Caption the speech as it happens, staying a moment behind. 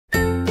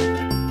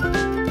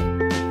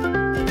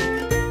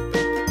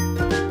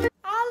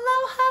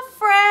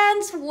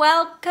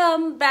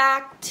welcome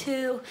back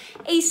to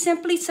A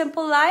Simply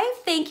Simple Life.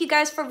 Thank you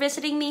guys for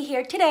visiting me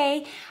here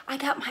today. I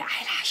got my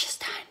eyelashes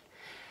done.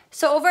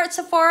 So over at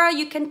Sephora,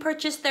 you can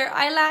purchase their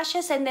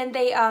eyelashes and then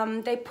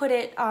they put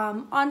it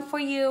on for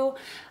you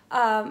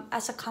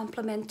as a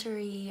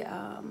complimentary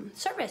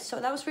service. So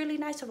that was really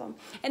nice of them.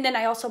 And then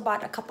I also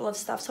bought a couple of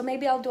stuff. So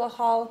maybe I'll do a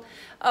haul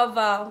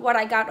of what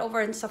I got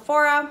over in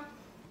Sephora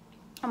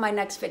on my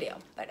next video.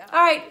 But all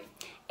right.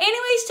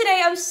 Anyways,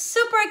 today I'm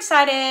super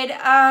excited.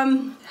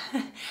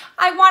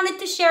 I wanted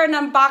to share an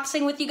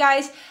unboxing with you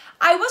guys.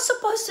 I was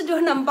supposed to do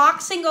an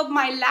unboxing of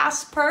my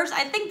last purse.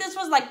 I think this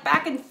was like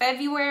back in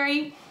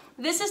February.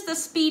 This is the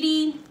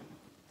Speedy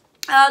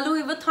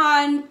Louis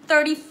Vuitton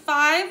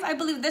 35. I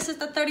believe this is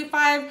the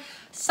 35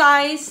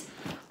 size.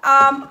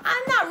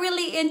 I'm not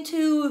really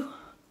into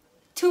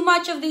too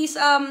much of these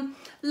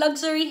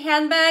luxury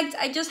handbags.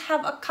 I just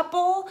have a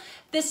couple.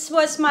 This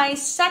was my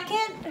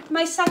second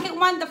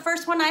one. The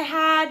first one I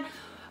had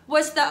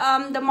was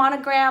the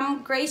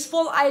monogram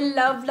Graceful. I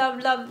love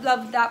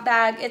that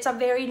bag. It's a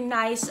very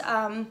nice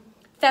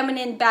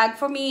feminine bag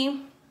for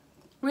me.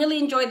 Really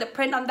enjoy the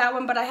print on that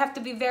one, but I have to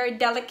be very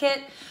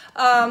delicate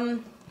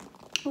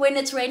when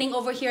it's raining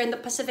over here in the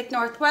Pacific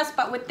Northwest.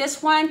 But with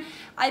this one,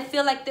 I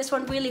feel like this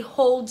one really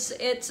holds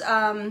its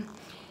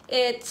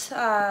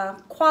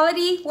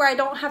quality, where I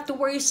don't have to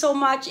worry so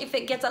much if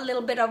it gets a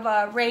little bit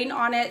of rain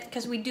on it,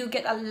 because we do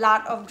get a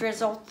lot of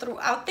drizzle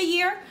throughout the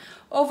year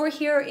over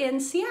here in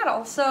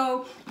Seattle.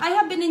 So I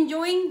have been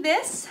enjoying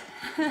this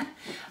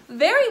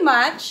very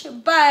much.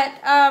 But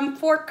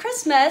for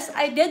Christmas,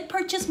 I did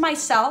purchase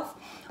myself.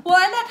 Well,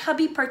 I let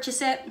hubby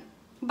purchase it,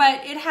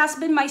 but it has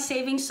been my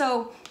savings.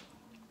 So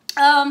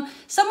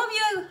some of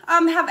you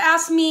have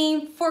asked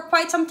me for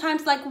quite some time,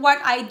 like, what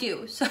I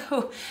do.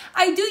 So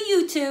I do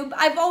YouTube.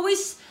 I've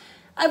always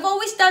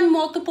done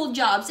multiple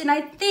jobs, and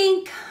I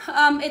think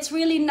it's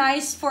really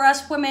nice for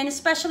us women,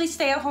 especially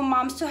stay-at-home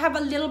moms, to have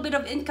a little bit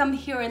of income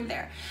here and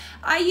there.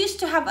 I used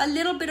to have a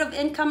little bit of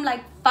income,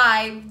 like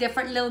 5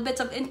 different little bits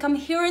of income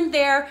here and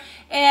there,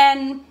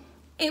 and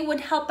it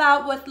would help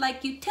out with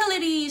like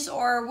utilities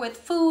or with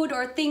food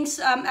or things,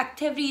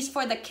 activities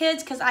for the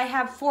kids, because I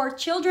have 4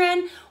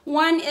 children.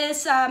 One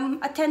is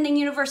attending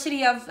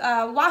University of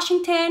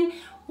Washington.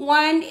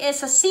 One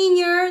is a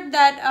senior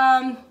that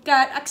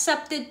got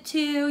accepted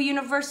to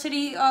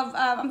University of,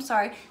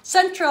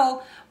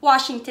 Central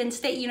Washington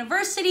State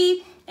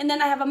University. And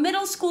then I have a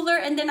middle schooler,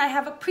 and then I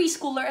have a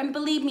preschooler. And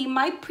believe me,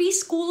 my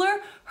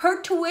preschooler,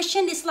 her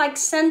tuition is like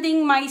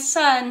sending my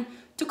son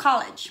to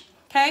college,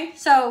 okay?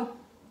 So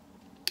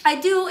I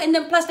do, and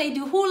then plus they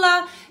do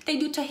hula, they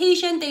do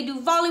Tahitian, they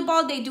do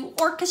volleyball, they do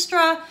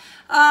orchestra,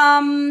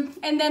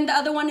 and then the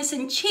other one is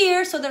in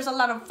cheer. So there's a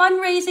lot of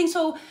fundraising.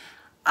 So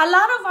a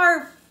lot of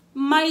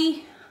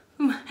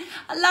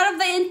a lot of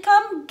the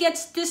income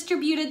gets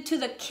distributed to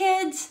the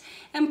kids,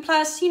 and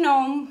plus, you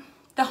know,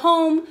 the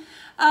home.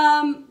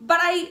 But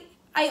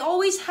I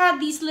always had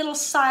these little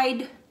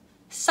side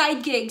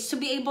gigs to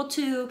be able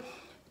to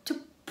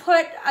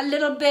put a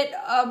little bit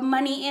of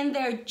money in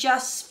there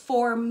just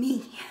for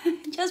me.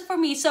 Just for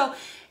me. So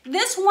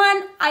this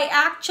one I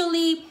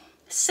actually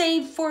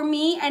saved for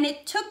me, and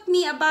it took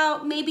me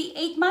about maybe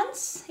 8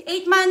 months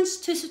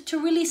to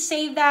really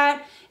save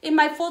that. In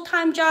my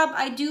full-time job,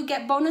 I do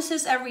get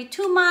bonuses every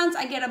 2 months.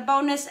 I get a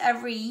bonus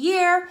every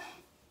year.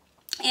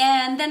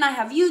 And then I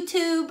have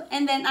YouTube,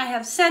 and then I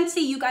have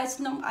Scentsy. You guys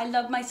know I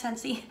love my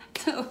Scentsy.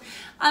 So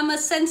I'm a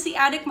Scentsy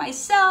addict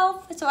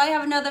myself. So I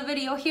have another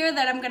video here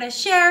that I'm gonna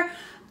share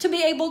to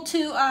be able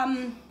to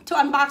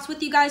unbox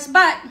with you guys.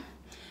 But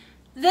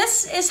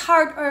this is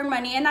hard-earned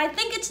money, and I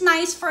think it's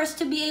nice for us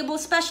to be able,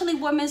 especially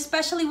women,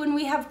 especially when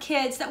we have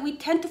kids, that we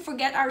tend to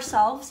forget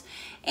ourselves.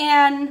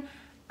 And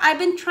I've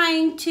been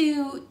trying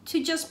to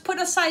just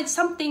put aside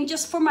something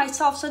just for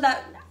myself, so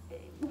that,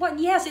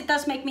 yes, it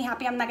does make me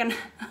happy. I'm not gonna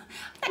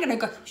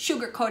go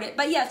sugarcoat it,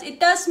 but yes, it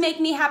does make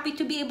me happy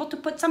to be able to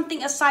put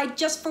something aside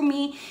just for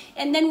me.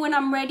 And then when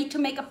I'm ready to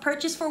make a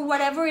purchase for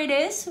whatever it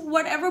is,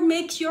 whatever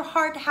makes your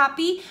heart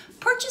happy,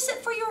 purchase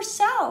it for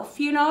yourself,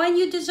 you know, and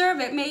you deserve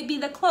it. Maybe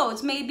the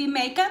clothes, maybe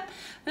makeup,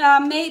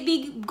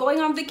 maybe going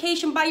on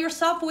vacation by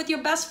yourself with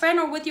your best friend,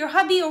 or with your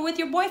hubby, or with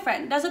your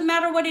boyfriend. Doesn't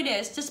matter what it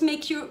is. Just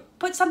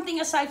put something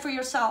aside for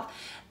yourself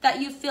that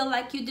you feel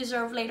like you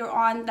deserve later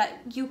on, that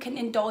you can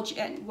indulge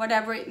in,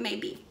 whatever it may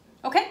be.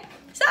 Okay?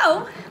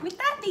 So, with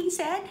that being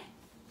said,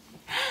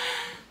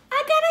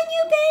 I got a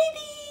new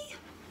baby.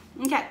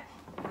 Okay.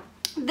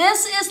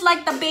 This is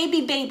like the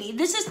baby.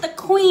 This is the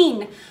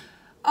queen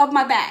of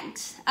my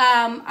bags.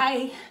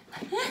 I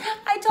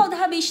told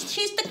hubby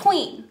she's the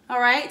queen. All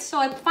right?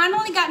 So, it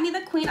finally got me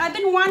the queen. I've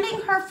been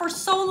wanting her for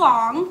so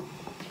long.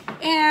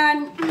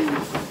 And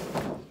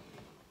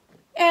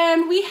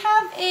we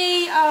have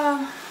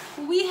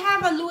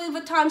a Louis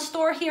Vuitton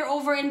store here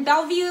over in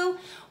Bellevue.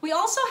 We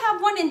also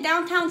have one in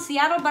downtown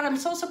Seattle, but I'm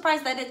so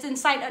surprised that it's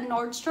inside a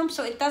Nordstrom,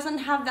 so it doesn't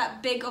have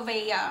that big of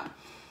a,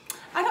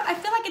 I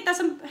feel like it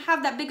doesn't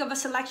have that big of a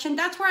selection.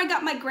 That's where I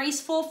got my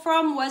Graceful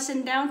from, was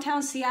in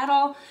downtown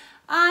Seattle.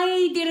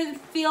 I didn't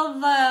feel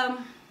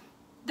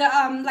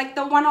like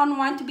the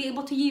one-on-one to be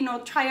able to, you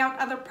know, try out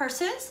other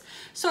purses.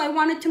 So I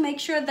wanted to make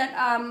sure that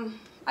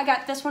I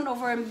got this one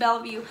over in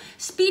Bellevue.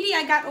 Speedy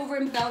I got over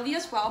in Bellevue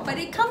as well, but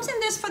it comes in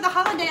this for the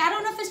holiday. I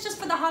don't know if it's just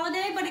for the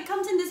holiday, but it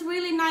comes in this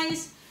really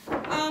nice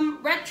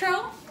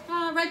retro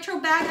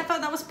bag. I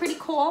thought that was pretty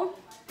cool.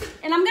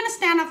 And I'm gonna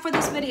stand up for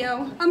this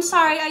video. I'm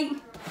sorry,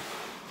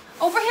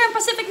 over here in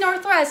Pacific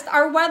Northwest,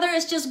 our weather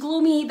is just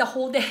gloomy the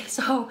whole day.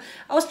 So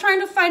I was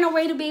trying to find a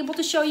way to be able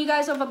to show you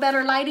guys of a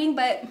better lighting,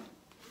 but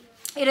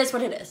it is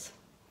what it is.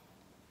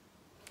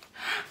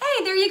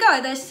 Hey, there you go.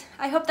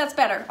 I hope that's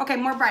better. Okay,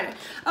 more brighter.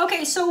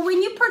 Okay, so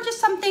when you purchase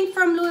something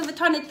from Louis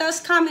Vuitton, it does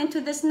come into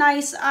this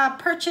nice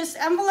purchase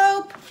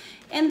envelope.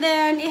 And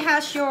then it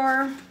has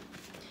your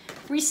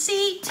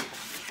receipt.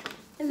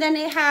 And then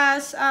it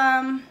has,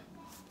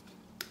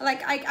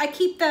 like I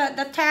keep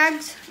the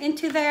tags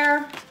into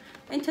there,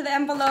 into the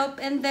envelope.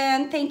 And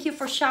then thank you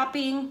for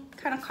shopping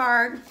kind of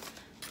card.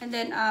 And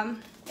then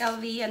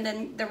LV and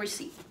then the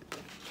receipt.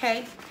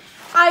 Okay.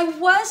 I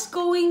was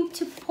going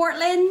to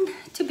Portland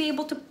to be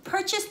able to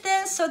purchase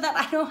this so that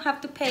I don't have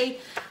to pay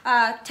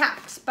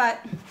tax, but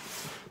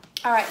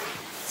all right.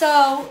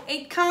 So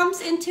it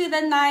comes into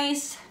the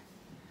nice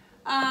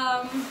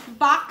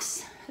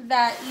box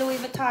that Louis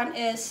Vuitton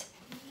is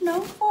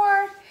known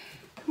for.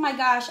 Oh my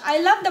gosh,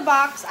 I love the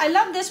box. I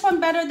love this one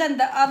better than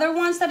the other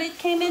ones that it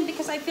came in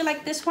because I feel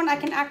like this one I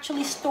can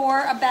actually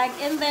store a bag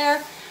in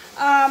there.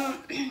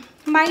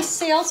 My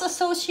sales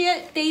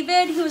associate,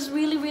 David, he was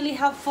really, really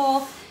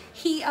helpful.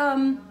 He,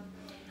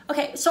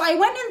 okay, so I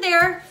went in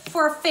there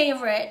for a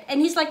favorite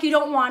and he's like, you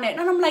don't want it.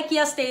 And I'm like,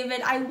 yes,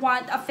 David, I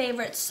want a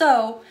favorite.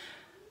 So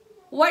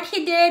what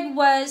he did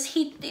was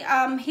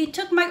he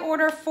took my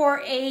order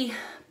for a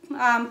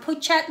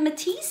Pochette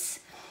Matisse,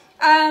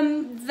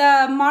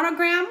 the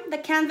monogram, the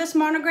canvas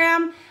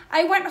monogram.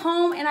 I went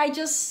home and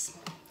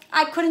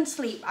I couldn't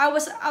sleep. I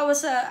was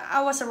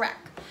a wreck.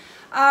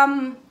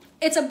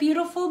 It's a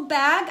beautiful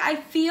bag, I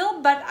feel,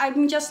 but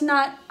I'm just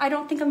not, I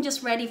don't think I'm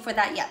just ready for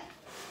that yet.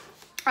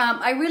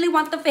 I really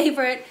want the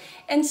favorite.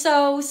 And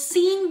so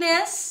seeing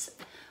this,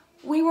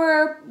 we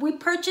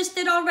purchased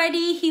it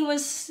already. He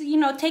was, you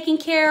know, taking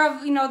care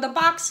of, you know, the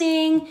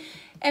boxing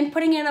and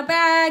putting it in a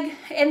bag.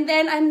 And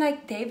then I'm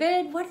like,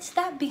 David, what is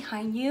that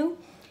behind you?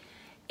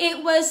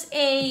 It was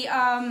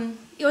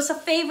a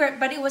favorite,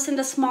 but it was in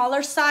the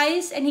smaller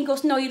size. And he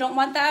goes, no, you don't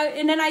want that.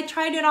 And then I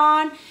tried it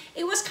on.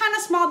 It was kind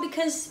of small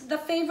because the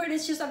favorite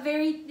is just a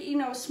very, you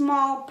know,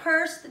 small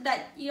purse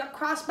that, you know,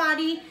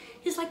 crossbody.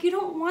 He's like, you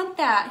don't want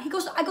that. He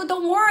goes, I go,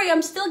 don't worry,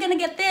 I'm still gonna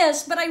get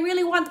this, but I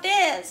really want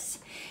this.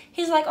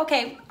 He's like,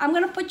 okay, I'm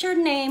gonna put your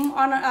name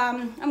on,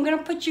 I'm gonna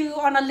put you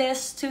on a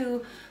list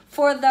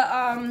for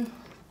the,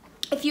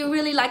 if you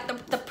really like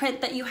the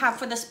print that you have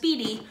for the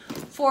Speedy,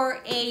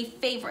 for a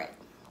favorite,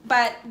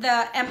 but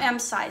the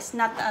MM size,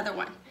 not the other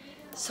one.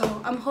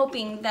 So I'm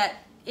hoping that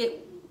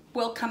it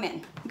will come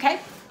in, okay?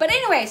 But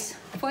anyways,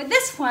 for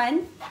this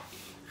one,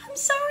 I'm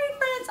sorry,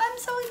 friends, I'm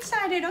so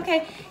excited.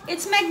 Okay,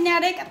 it's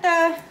magnetic at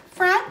the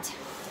front.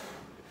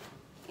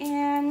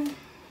 And,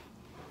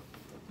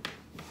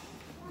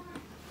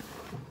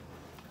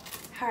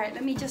 all right,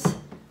 let me just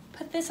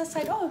put this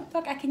aside. Oh,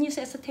 look, I can use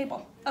it as a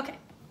table. Okay.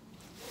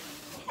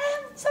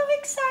 I'm so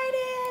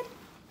excited.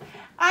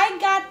 I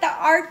got the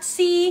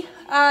ARTSY,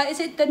 is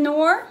it the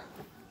Noir?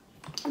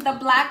 The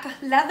black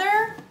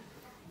leather.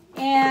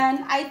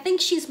 And I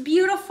think she's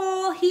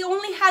beautiful. He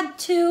only had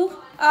two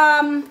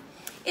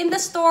in the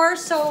store,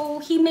 so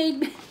he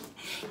made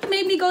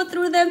me go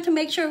through them to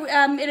make sure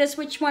it is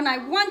which one I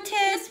wanted.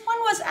 This one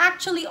was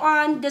actually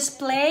on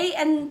display,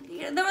 and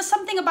there was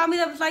something about me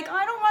that was like, oh,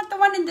 I don't want the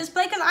one in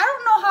display because I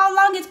don't know how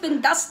long it's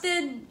been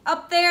dusted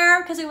up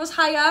there because it was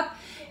high up,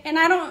 and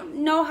I don't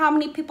know how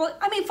many people.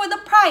 I mean, for the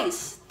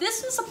price,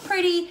 this is a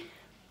pretty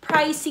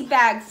pricey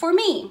bag for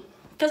me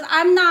because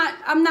I'm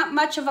not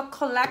much of a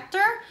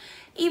collector.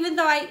 Even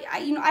though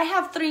I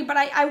have three, but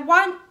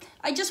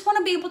I just want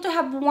to be able to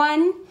have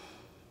one.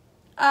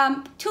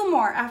 Two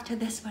more after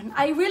this one.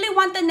 I really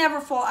want the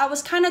Neverfull. I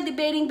was kind of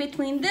debating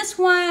between this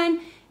one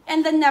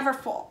and the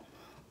Neverfull.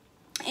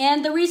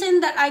 And the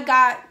reason that I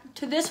got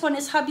to this one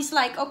is hubby's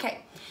like,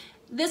 okay,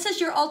 this is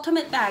your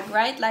ultimate bag,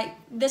 right? Like,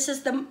 this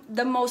is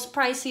the most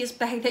priciest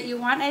bag that you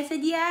want. I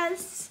said,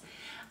 yes.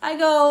 I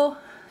go,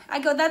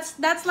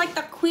 that's like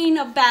the queen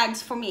of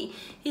bags for me.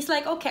 He's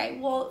like, okay,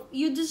 well,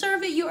 you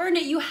deserve it, you earn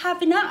it, you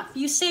have enough.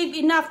 You save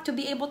enough to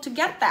be able to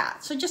get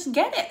that. So just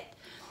get it.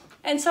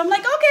 And so I'm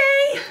like,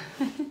 okay.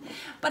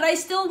 But I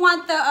still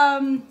want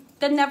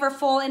the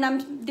Neverfull, and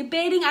I'm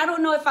debating. I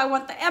don't know if I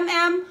want the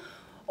MM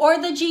or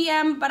the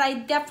GM, but I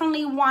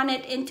definitely want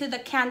it into the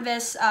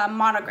canvas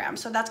monogram.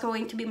 So that's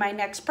going to be my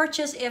next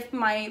purchase if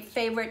my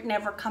favorite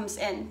never comes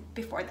in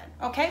before then,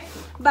 okay?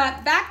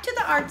 But back to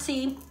the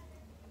ARTSY.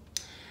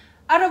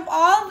 Out of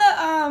all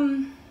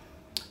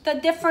the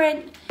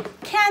different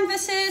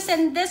canvases,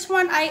 and this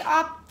one, I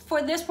opt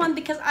for this one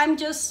because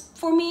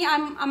for me,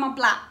 I'm a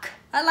black.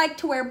 I like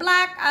to wear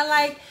black.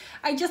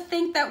 I just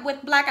think that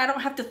with black, I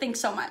don't have to think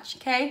so much,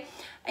 okay?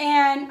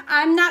 And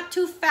I'm not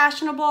too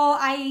fashionable.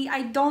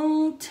 I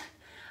don't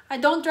I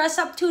don't dress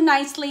up too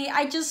nicely.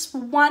 I just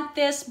want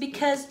this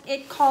because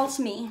it calls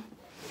me,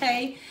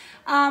 okay?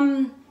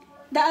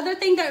 The other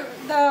thing that,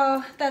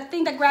 the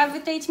thing that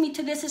gravitates me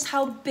to this is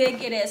how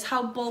big it is,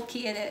 how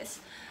bulky it is.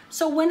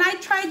 So when I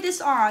tried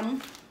this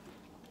on,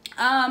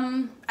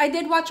 I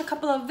did watch a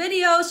couple of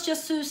videos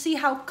just to see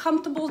how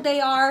comfortable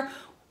they are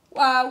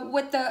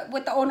with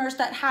the owners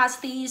that has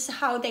these,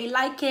 how they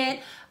like it.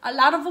 A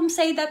lot of them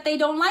say that they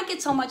don't like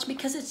it so much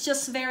because it's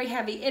just very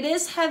heavy. It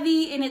is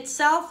heavy in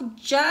itself,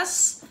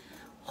 just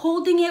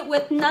holding it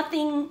with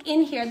nothing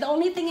in here. The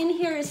only thing in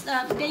here is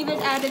that David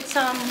added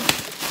some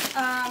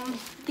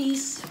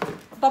these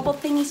bubble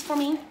thingies for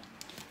me,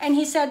 and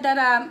he said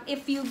that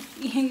if you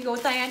go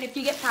Diane, if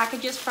you get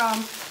packages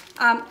from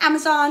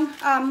Amazon,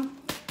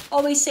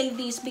 always save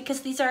these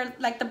because these are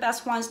like the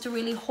best ones to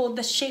really hold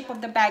the shape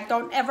of the bag.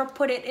 Don't ever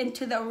put it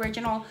into the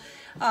original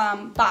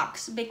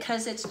box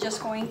because it's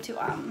just going to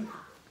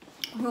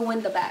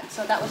ruin the bag.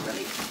 So that was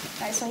really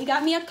nice. So he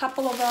got me a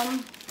couple of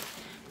them.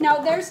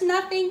 Now there's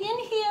nothing in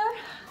here.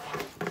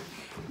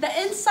 The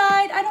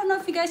inside, I don't know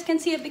if you guys can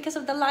see it because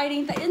of the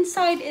lighting. The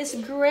inside is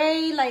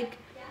gray, like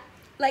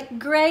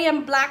gray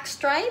and black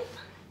stripe.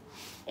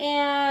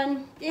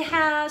 And it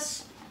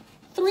has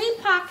 3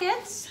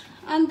 pockets.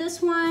 On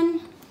this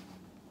one,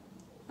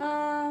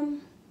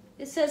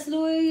 it says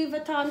Louis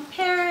Vuitton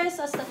Paris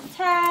as the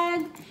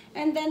tag.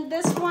 And then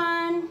this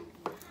one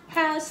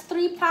has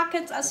 3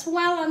 pockets as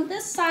well on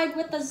this side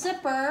with the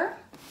zipper.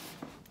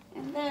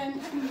 And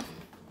then,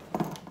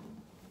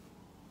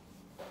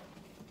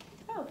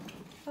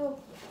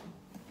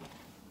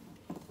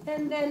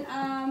 and then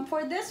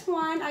for this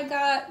one, I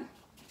got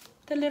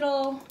the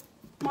little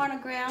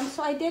monogram.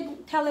 So I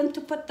did tell him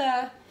to put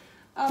the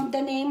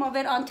name of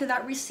it onto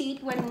that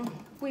receipt when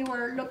we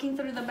were looking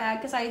through the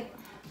bag, because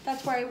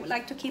that's where I would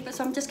like to keep it.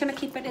 So I'm just gonna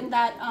keep it in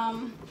that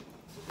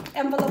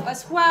envelope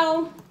as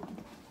well.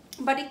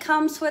 But it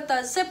comes with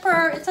a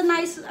zipper. It's a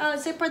nice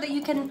zipper that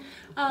you can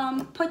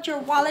put your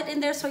wallet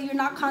in there so you're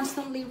not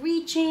constantly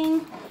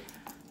reaching.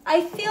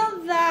 I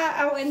feel that,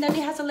 oh, and then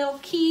it has a little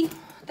key,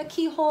 the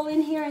keyhole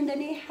in here, and then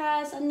it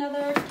has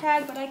another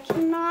tag, but I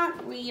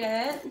cannot read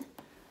it.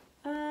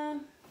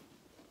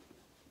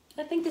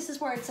 I think this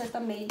is where it says the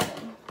made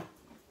in.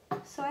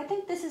 So I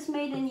think this is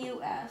made in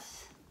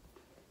US.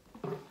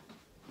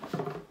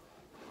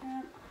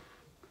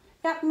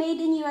 Yep, made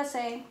in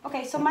USA.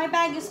 Okay, so my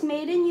bag is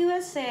made in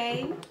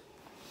USA.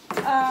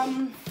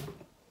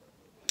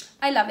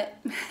 I love it.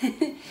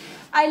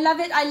 I love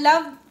it. I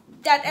love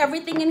that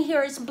everything in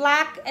here is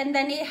black, and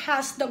then it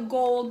has the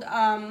gold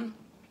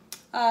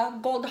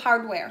gold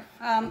hardware.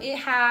 It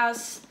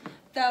has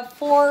the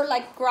 4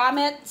 like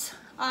grommets,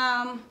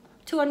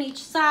 2 on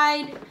each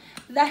side.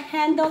 The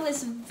handle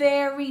is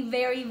very,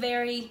 very,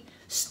 very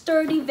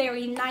sturdy,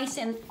 very nice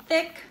and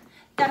thick,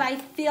 that I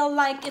feel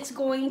like it's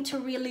going to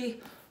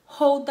really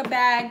hold the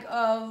bag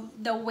of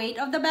the weight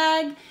of the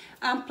bag,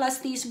 plus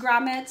these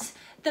grommets.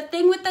 The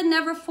thing with the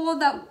Neverfull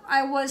that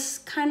I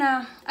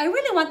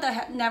really want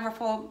the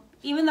Neverfull,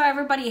 even though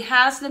everybody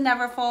has the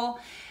Neverfull.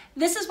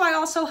 This is why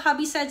also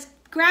hubby says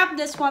grab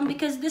this one,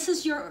 because this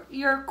is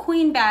your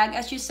queen bag,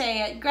 as you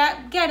say it.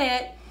 Get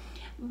it.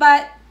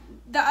 But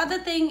the other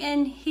thing,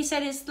 and he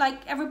said, is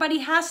like everybody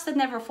has the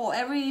Neverfull.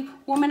 Every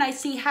woman I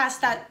see has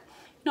that,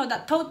 you know,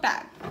 that tote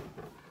bag.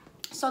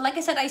 So like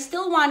I said, I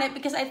still want it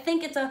because I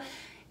think it's a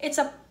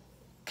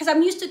because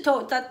I'm used to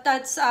tote.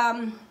 That's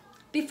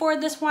before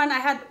this one I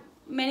had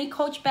many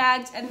Coach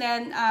bags, and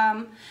then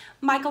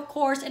Michael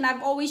Kors, and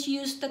I've always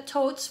used the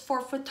totes for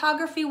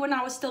photography when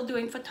I was still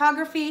doing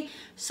photography.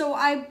 So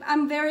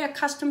I'm very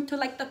accustomed to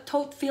like the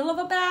tote feel of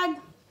a bag.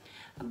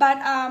 But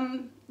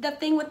the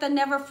thing with the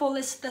Neverfull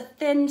is the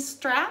thin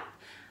strap.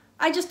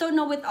 I just don't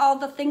know with all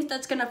the things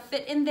that's gonna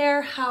fit in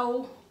there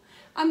how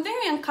I'm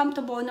very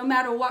uncomfortable no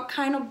matter what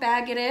kind of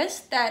bag it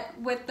is that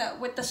with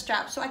the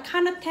strap. So I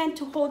kind of tend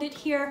to hold it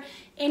here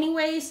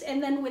anyways.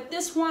 And then with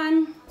this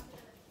one,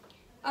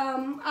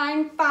 I'm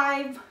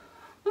 5'5"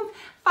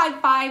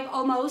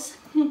 almost,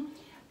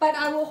 but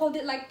I will hold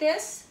it like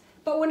this.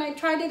 But when I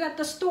tried it at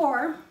the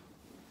store,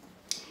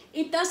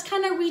 it does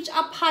kind of reach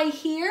up high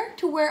here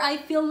to where I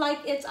feel like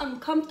it's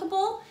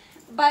uncomfortable,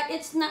 but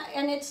it's not,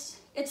 and it's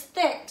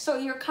thick. So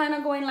you're kind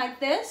of going like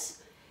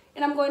this,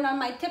 and I'm going on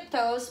my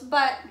tiptoes,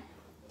 but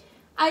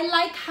I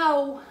like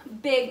how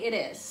big it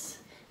is.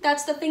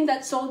 That's the thing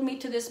that sold me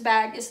to this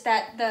bag, is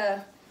that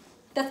the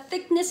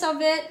thickness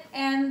of it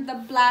and the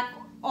black,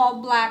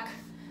 all black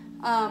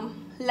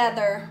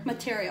leather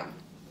material.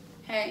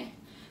 Okay,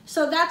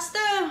 so that's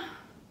the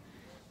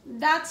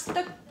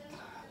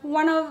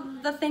one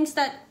of the things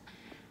that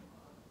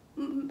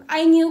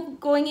I knew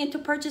going into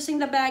purchasing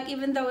the bag,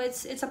 even though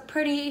it's a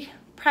pretty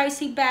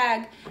pricey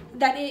bag,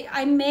 that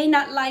I may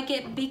not like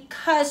it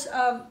because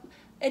of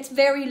it's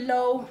very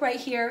low right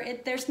here.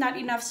 There's not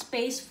enough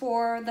space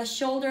for the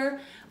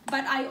shoulder,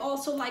 but I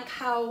also like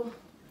how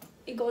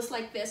it goes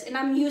like this, and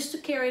I'm used to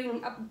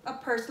carrying a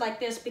purse like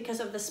this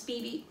because of the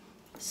Speedy.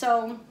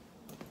 So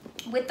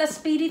with the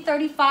Speedy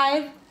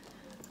 35,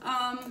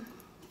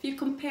 if you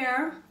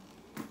compare,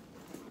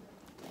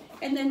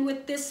 And then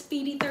with this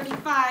Speedy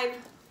 35,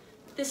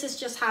 this is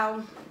just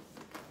how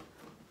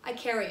I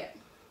carry it,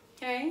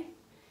 okay?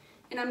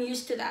 And I'm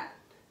used to that.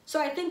 So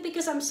I think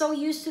because I'm so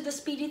used to the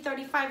Speedy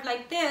 35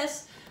 like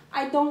this,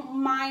 I don't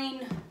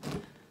mind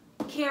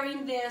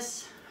carrying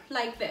this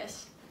like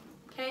this,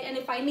 okay? And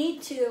if I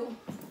need to,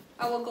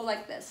 I will go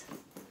like this,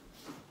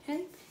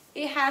 okay?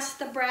 It has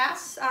the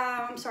brass,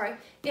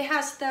 it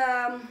has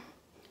the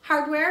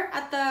hardware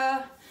at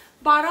the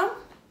bottom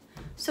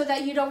so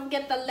that you don't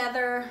get the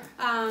leather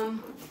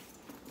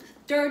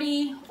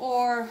dirty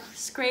or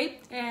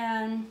scraped.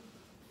 And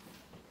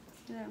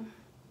yeah.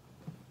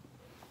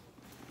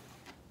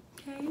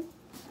 Okay.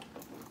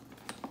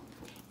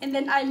 And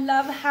then I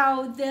love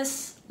how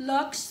this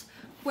looks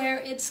where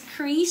it's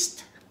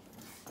creased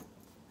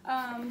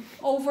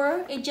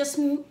over. It just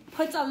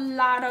puts a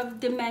lot of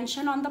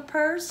dimension on the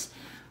purse,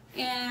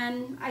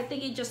 and I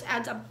think it just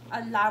adds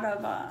a lot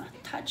of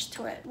touch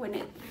to it when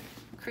it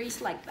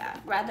creased like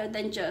that rather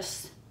than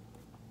just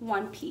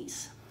one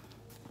piece.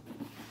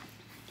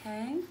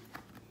 Okay,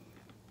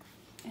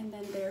 and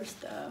then there's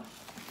the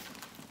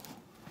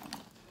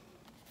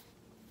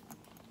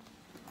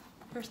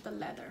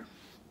leather.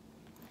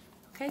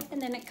 Okay,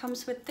 and then it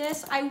comes with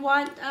this. I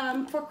want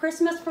for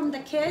Christmas from the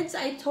kids,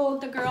 I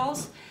told the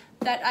girls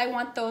that I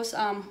want those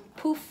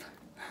poof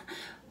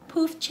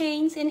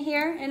chains in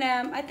here, and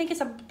I think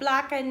it's a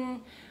black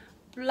and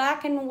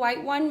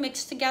white one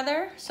mixed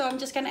together. So I'm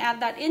just gonna add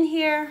that in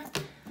here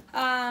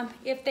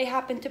if they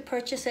happen to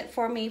purchase it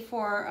for me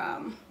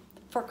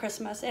for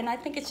Christmas. And I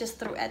think it's just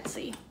through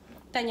Etsy.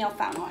 Danielle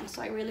found one,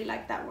 so I really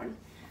like that one.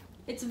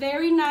 It's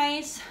very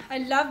nice. I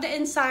love the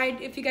inside,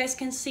 if you guys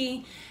can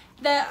see.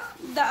 The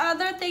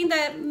other thing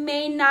that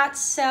may not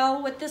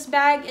sell with this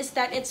bag is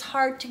that it's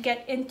hard to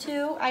get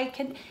into.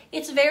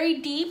 It's very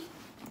deep,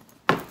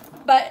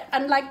 but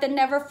unlike the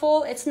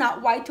Neverfull, it's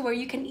not wide to where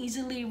you can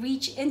easily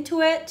reach into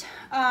it.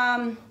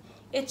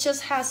 It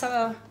just has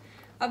a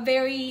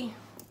very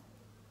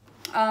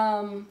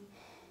not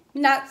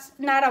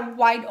a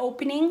wide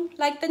opening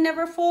like the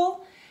Neverfull.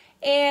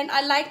 And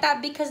I like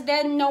that because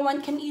then no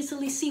one can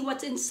easily see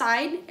what's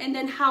inside, and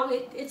then how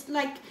it's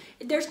like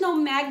there's no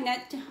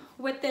magnet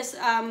with this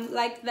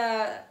like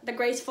the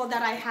Graceful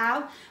that I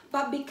have,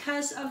 but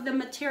because of the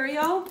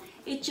material,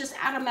 it just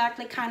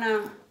automatically kind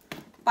of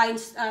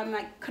binds,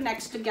 like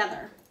connects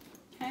together.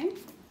 Okay,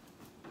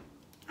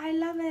 I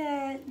love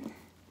it.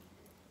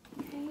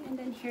 Okay, and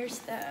then here's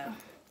the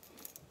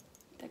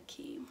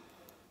key.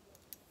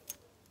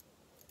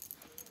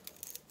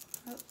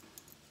 Oh.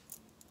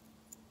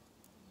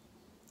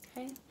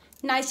 Okay,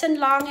 nice and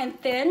long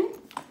and thin,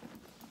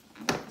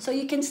 so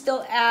you can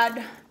still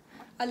add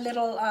a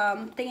little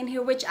thing in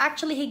here, which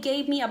actually he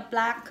gave me a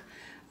black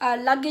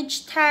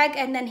luggage tag,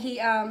 and then he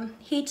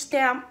heat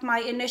stamped my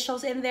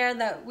initials in there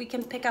that we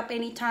can pick up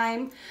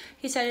anytime.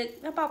 He said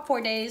it about 4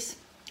 days.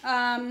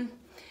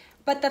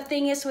 But the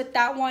thing is with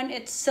that one,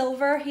 it's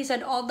silver. He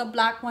said all the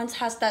black ones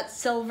has that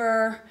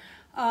silver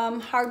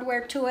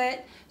hardware to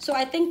it, so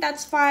I think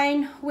that's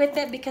fine with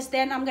it, because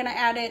then I'm gonna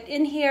add it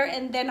in here,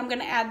 and then I'm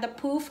gonna add the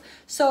poof,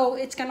 so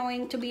it's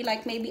going to be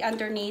like maybe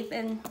underneath,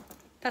 and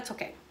that's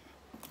okay.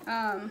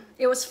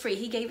 It was free.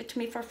 He gave it to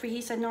me for free.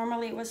 He said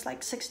normally it was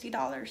like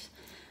 $60,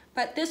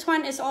 but this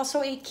one is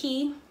also a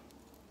key.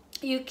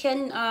 You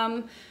can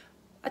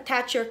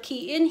attach your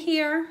key in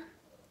here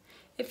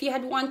if you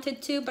had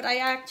wanted to, but I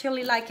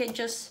actually like it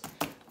just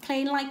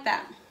plain like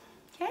that.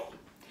 Okay,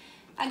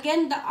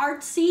 again, the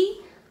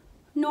ARTSY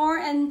Noir,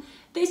 and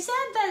they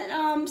said that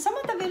some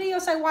of the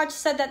videos I watched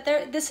said that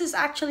this is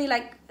actually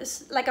like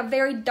a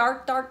very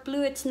dark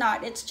blue. It's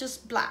not, it's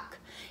just black.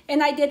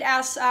 And I did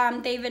ask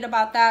David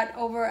about that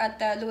over at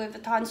the Louis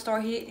Vuitton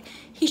store. He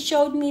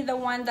showed me the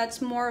one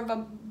that's more of a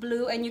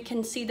blue, and you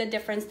can see the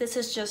difference. This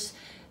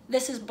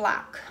is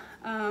black,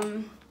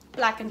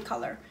 black in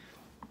color.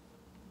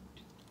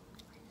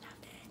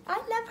 I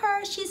love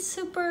her. She's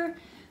super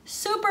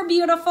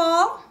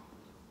beautiful.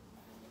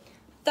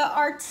 The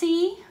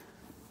ARTSY.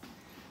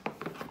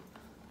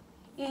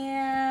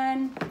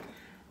 And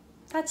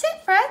that's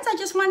it, friends. I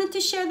just wanted to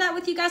share that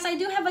with you guys. I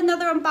do have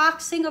another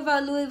unboxing of a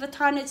Louis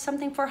Vuitton. It's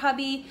something for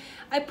hubby.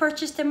 I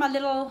purchased him a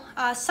little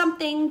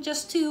something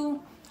just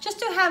to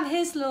have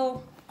his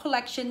little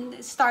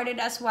collection started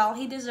as well.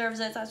 He deserves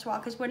it as well,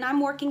 because when I'm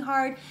working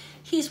hard,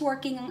 he's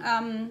working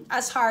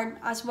as hard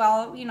as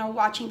well, you know,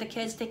 watching the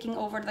kids, taking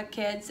over the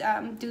kids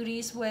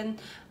duties when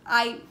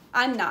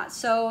I'm not.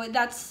 So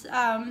that's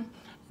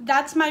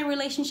my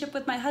relationship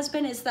with my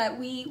husband, is that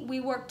we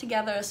work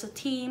together as a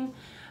team,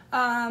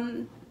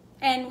 and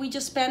we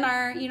just spend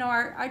our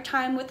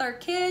time with our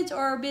kids,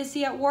 or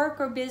busy at work,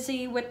 or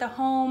busy with the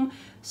home.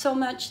 So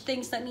much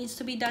things that needs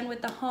to be done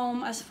with the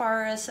home, as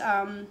far as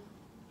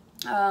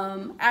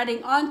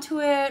adding on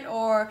to it,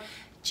 or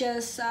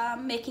just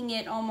making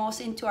it almost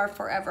into our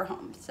forever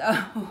home. So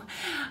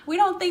we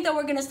don't think that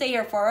we're gonna stay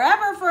here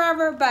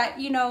forever, but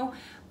you know,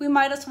 we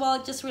might as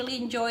well just really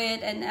enjoy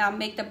it and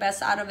make the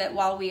best out of it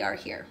while we are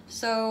here.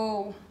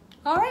 So,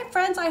 all right,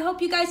 friends, I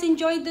hope you guys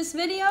enjoyed this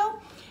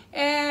video.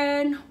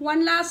 And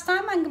one last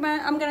time,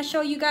 I'm gonna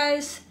show you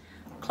guys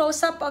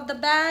close up of the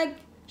bag.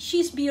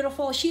 She's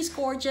beautiful, she's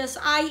gorgeous.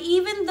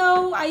 Even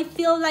though I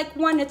feel like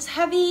one, it's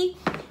heavy,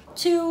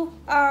 two,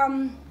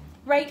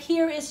 right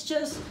here is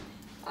just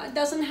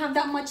doesn't have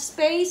that much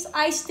space,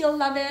 I still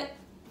love it.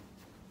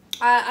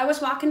 I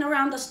was walking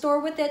around the store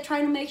with it,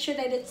 trying to make sure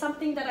that it's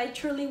something that I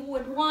truly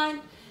would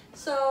want.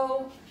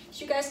 So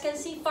as you guys can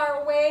see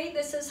far away,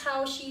 this is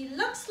how she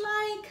looks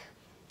like.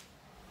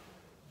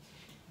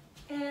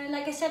 And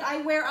like I said,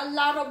 I wear a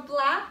lot of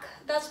black.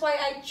 That's why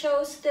I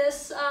chose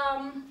this,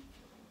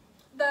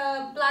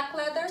 the black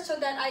leather, so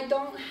that I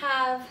don't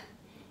have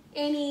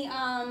any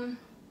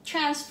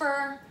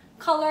transfer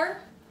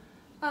color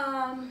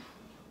on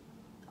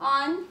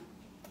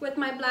with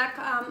my black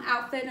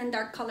outfit and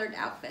dark colored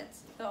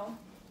outfits. So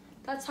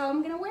that's how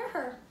I'm gonna wear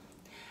her.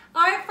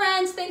 All right,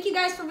 friends, thank you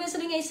guys for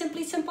visiting A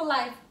Simply Simple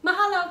Life.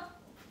 Mahalo.